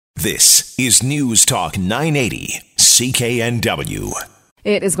This is News Talk 980 CKNW.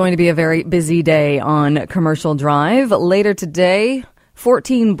 It is going to be a very busy day on Commercial Drive. Later today,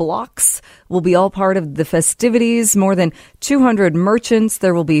 14 blocks will be all part of the festivities. More than 200 merchants.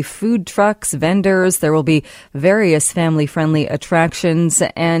 There will be food trucks, vendors. There will be various family-friendly attractions.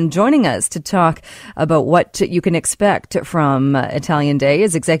 And joining us to talk about what you can expect from Italian Day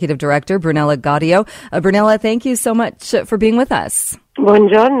is Executive Director Brunella Gaudio. Brunella, thank you so much for being with us.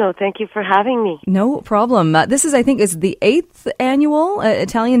 Buongiorno. Thank you for having me. No problem. This is, I think, is the 8th annual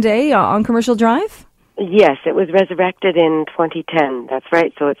Italian Day on Commercial Drive? Yes, it was resurrected in 2010. That's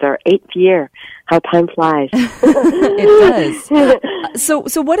right. So it's our 8th year. How time flies. It does.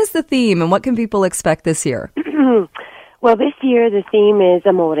 So what is the theme and what can people expect this year? Well, this year the theme is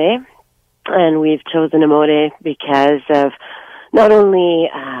Amore. And we've chosen Amore because of not only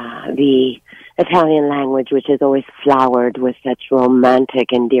the Italian language, which is always flowered with such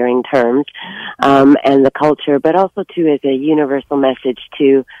romantic, endearing terms, and the culture, but also, too, as a universal message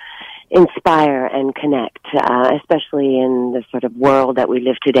to inspire and connect, especially in the sort of world that we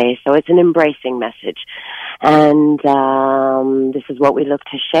live today. So it's an embracing message. And this is what we look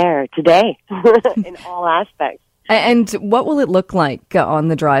to share today in all aspects. And what will it look like on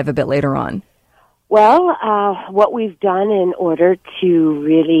the drive a bit later on? Well, what we've done in order to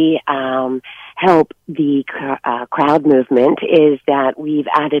really help the crowd movement is that we've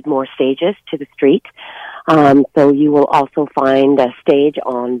added more stages to the street. So you will also find a stage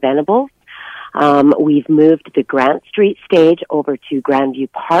on Venables. We've moved the Grant Street stage over to Grandview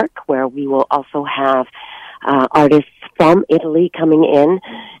Park, where we will also have artists from Italy coming in.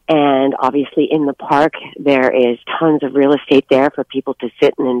 And obviously in the park, there is tons of real estate there for people to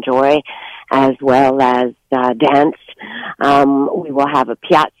sit and enjoy, as well as dance. We will have a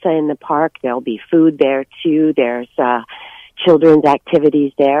piazza in the park. There'll be food there, too. There's children's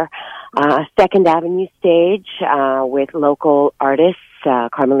activities there. Second Avenue stage with local artists,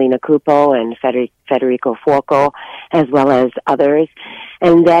 Carmelina Cupo and Federico Fuoco, as well as others.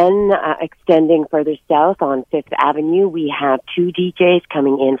 And then extending further south on Fifth Avenue, we have two DJs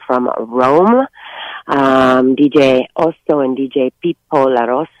coming in from Rome, DJ Osso and DJ Pippo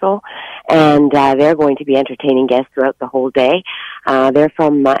Larosso, and they're going to be entertaining guests throughout the whole day. They're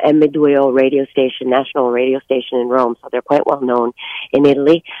from M2 radio station, national radio station in Rome, so they're quite well known in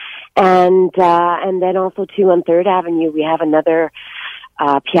Italy. And then also too on Third Avenue, we have another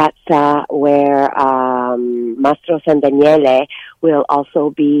piazza where Mastro San Daniele will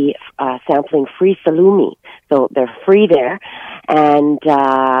also be sampling free salumi. So they're free there, and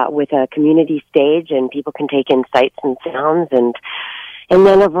with a community stage, and people can take in sights and sounds, and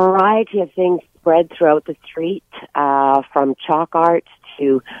then a variety of things spread throughout the street, from chalk art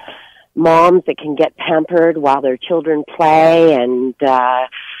to moms that can get pampered while their children play, and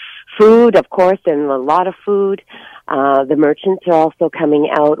food, of course, and a lot of food. The merchants are also coming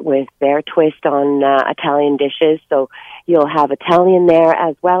out with their twist on Italian dishes, so you'll have Italian there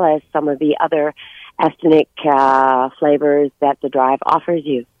as well as some of the other ethnic flavors that the drive offers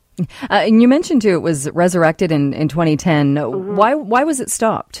you. And you mentioned, too, it was resurrected in 2010. Mm-hmm. Why was it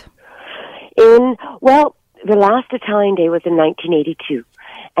stopped? Well, the last Italian Day was in 1982.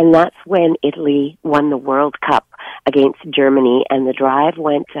 And that's when Italy won the World Cup against Germany, and the drive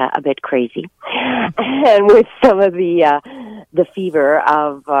went a bit crazy, and with some of the fever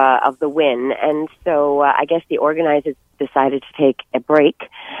of the win. And so I guess the organizers decided to take a break.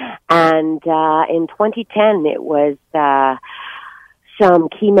 And in 2010, it was some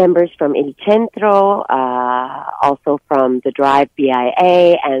key members from Il Centro, also from the Drive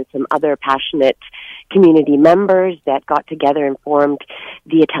BIA, and some other passionate community members that got together and formed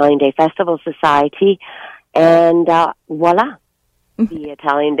the Italian Day Festival Society, and voila, the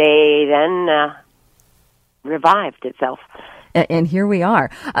Italian Day then revived itself. And here we are.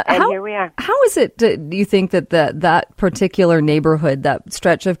 Here we are. How is it, do you think, that particular neighborhood, that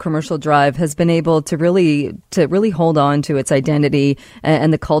stretch of Commercial Drive, has been able to really hold on to its identity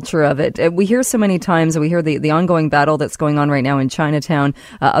and the culture of it? We hear so many times, we hear the ongoing battle that's going on right now in Chinatown,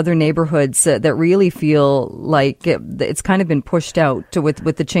 other neighborhoods that really feel like it's kind of been pushed out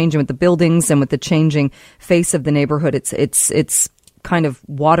with the change with the buildings and with the changing face of the neighborhood. It's kind of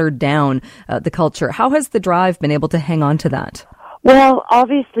watered down the culture. How has the drive been able to hang on to that? Well,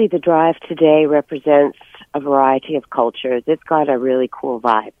 obviously the drive today represents a variety of cultures. It's got a really cool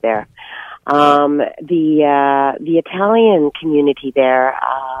vibe there. The Italian community there,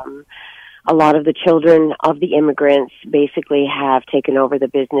 a lot of the children of the immigrants basically have taken over the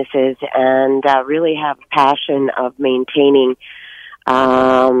businesses and really have a passion of maintaining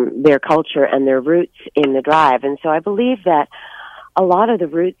their culture and their roots in the drive. And so I believe that a lot of the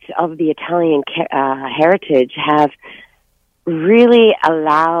roots of the Italian heritage have really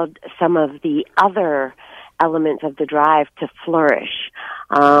allowed some of the other elements of the drive to flourish.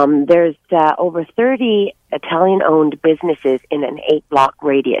 There's over 30 Italian-owned businesses in an 8-block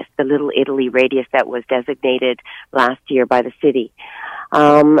radius, the Little Italy radius that was designated last year by the city.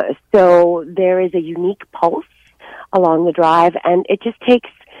 So there is a unique pulse along the drive, and it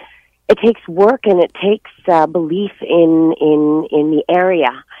takes work and it takes belief in the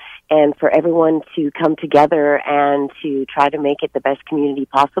area, and for everyone to come together and to try to make it the best community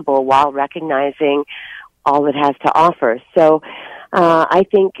possible while recognizing all it has to offer. So I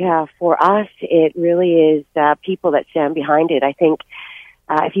think for us, it really is people that stand behind it. I think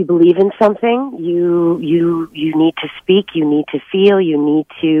if you believe in something, you need to speak, you need to feel, you need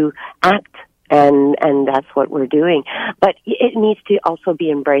to act, and that's what we're doing. But it needs to also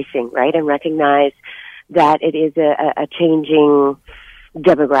be embracing, right, and recognize that it is a changing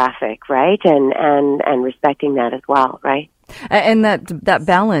demographic, right, and respecting that as well, right. And that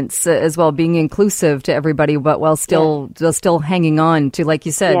balance as well, being inclusive to everybody, but while still hanging on to, like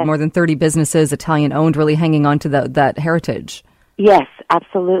you said, more than 30 businesses, Italian owned, really hanging on to that heritage. Yes,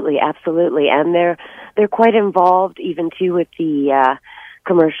 absolutely, and they're quite involved even too with the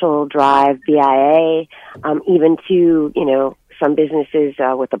commercial drive BIA, even to some businesses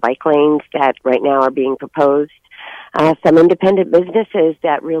with the bike lanes that right now are being proposed. Some independent businesses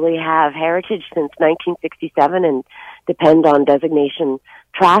that really have heritage since 1967 and depend on designation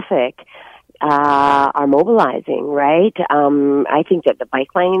traffic are mobilizing, right? I think that the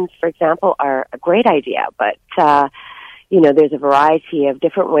bike lanes, for example, are a great idea, but there's a variety of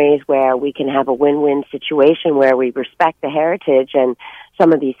different ways where we can have a win-win situation where we respect the heritage and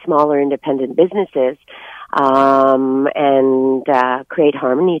some of these smaller independent businesses and create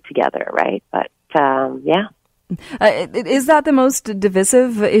harmony together, right? But, yeah. Is that the most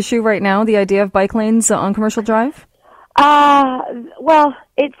divisive issue right now, the idea of bike lanes on Commercial Drive? Well,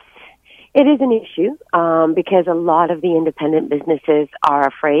 it is an issue because a lot of the independent businesses are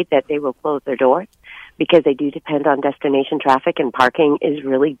afraid that they will close their doors because they do depend on destination traffic, and parking is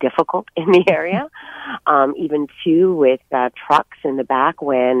really difficult in the area, even too with trucks in the back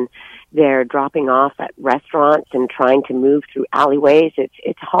when they're dropping off at restaurants and trying to move through alleyways.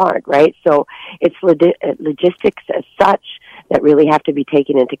 It's hard, right? So it's logistics as such that really have to be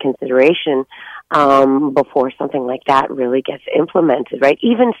taken into consideration before something like that really gets implemented, right?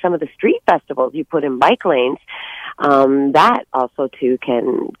 Even some of the street festivals you put in bike lanes, that also too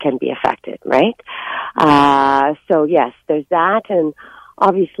can be affected, right? So yes, there's that, and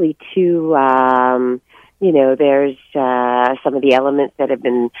obviously too, there's some of the elements that have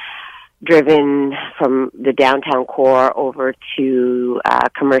been driven from the downtown core over to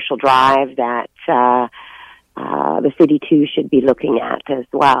Commercial Drive that the city too should be looking at as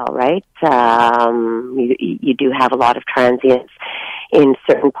well, right? You do have a lot of transients in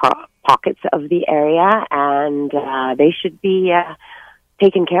certain pockets of the area, and they should be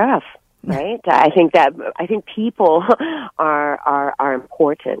taken care of, right? I think people are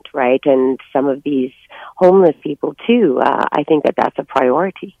important, right? And some of these homeless people too. I think that's a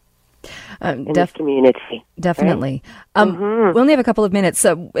priority. In this community. Definitely. Right? We only have a couple of minutes.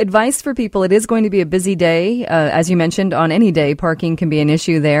 So advice for people, it is going to be a busy day. As you mentioned, on any day, parking can be an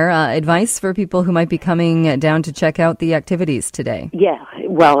issue there. Advice for people who might be coming down to check out the activities today. Yeah.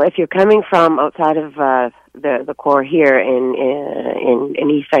 Well, if you're coming from outside of the core here in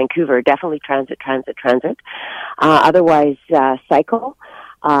East Vancouver, definitely transit. Otherwise, cycle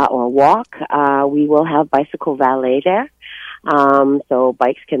or walk. We will have bicycle valet there. So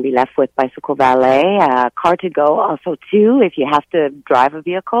bikes can be left with bicycle valet, car to go also too. If you have to drive a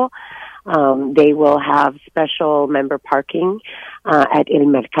vehicle, they will have special member parking, at Il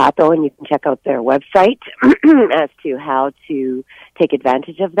Mercato, and you can check out their website as to how to take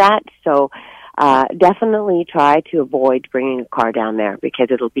advantage of that. So, definitely try to avoid bringing a car down there because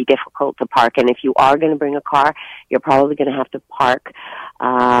it'll be difficult to park. And if you are going to bring a car, you're probably going to have to park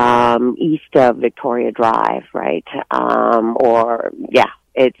east of Victoria Drive, right?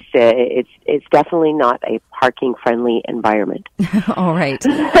 It's definitely not a parking friendly environment. All right,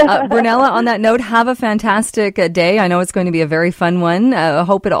 Brunella. On that note, have a fantastic day. I know it's going to be a very fun one. I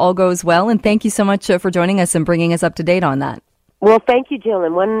hope it all goes well, and thank you so much for joining us and bringing us up to date on that. Well, thank you, Jill.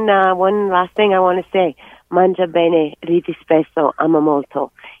 And one last thing I want to say: mangia bene, ridi spesso, ama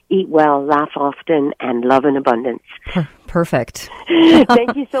molto. Eat well, laugh often, and love in abundance. Perfect.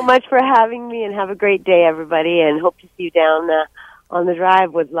 Thank you so much for having me, and have a great day, everybody. And hope to see you down on the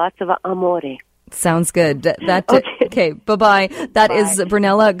drive with lots of amore. Sounds good. Okay, bye-bye. That is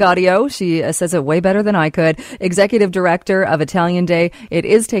Brunella Gaudio. She says it way better than I could. Executive Director of Italian Day. It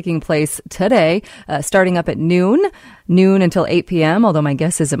is taking place today, starting up at noon until 8 p.m., although my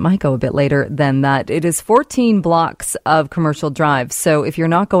guess is it might go a bit later than that. It is 14 blocks of commercial drive. So if you're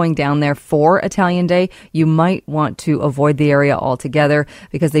not going down there for Italian Day, you might want to avoid the area altogether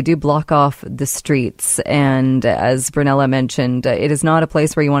because they do block off the streets. And as Brunella mentioned, it is not a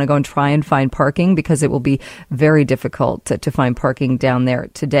place where you want to go and try and find parking because it will be very difficult to find parking down there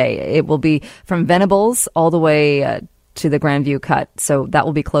today. It will be from Venables all the way to the Grandview Cut. So that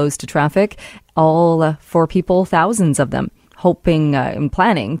will be closed to traffic, all for people, thousands of them, hoping and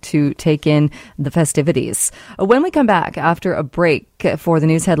planning to take in the festivities. When we come back after a break for the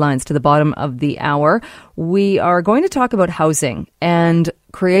news headlines to the bottom of the hour, we are going to talk about housing and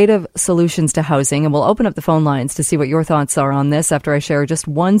creative solutions to housing, and we'll open up the phone lines to see what your thoughts are on this after I share just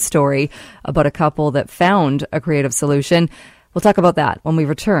one story about a couple that found a creative solution. We'll talk about that when we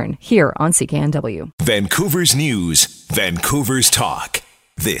return here on CKNW. Vancouver's News, Vancouver's Talk.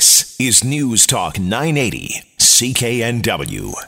 This is News Talk 980, CKNW.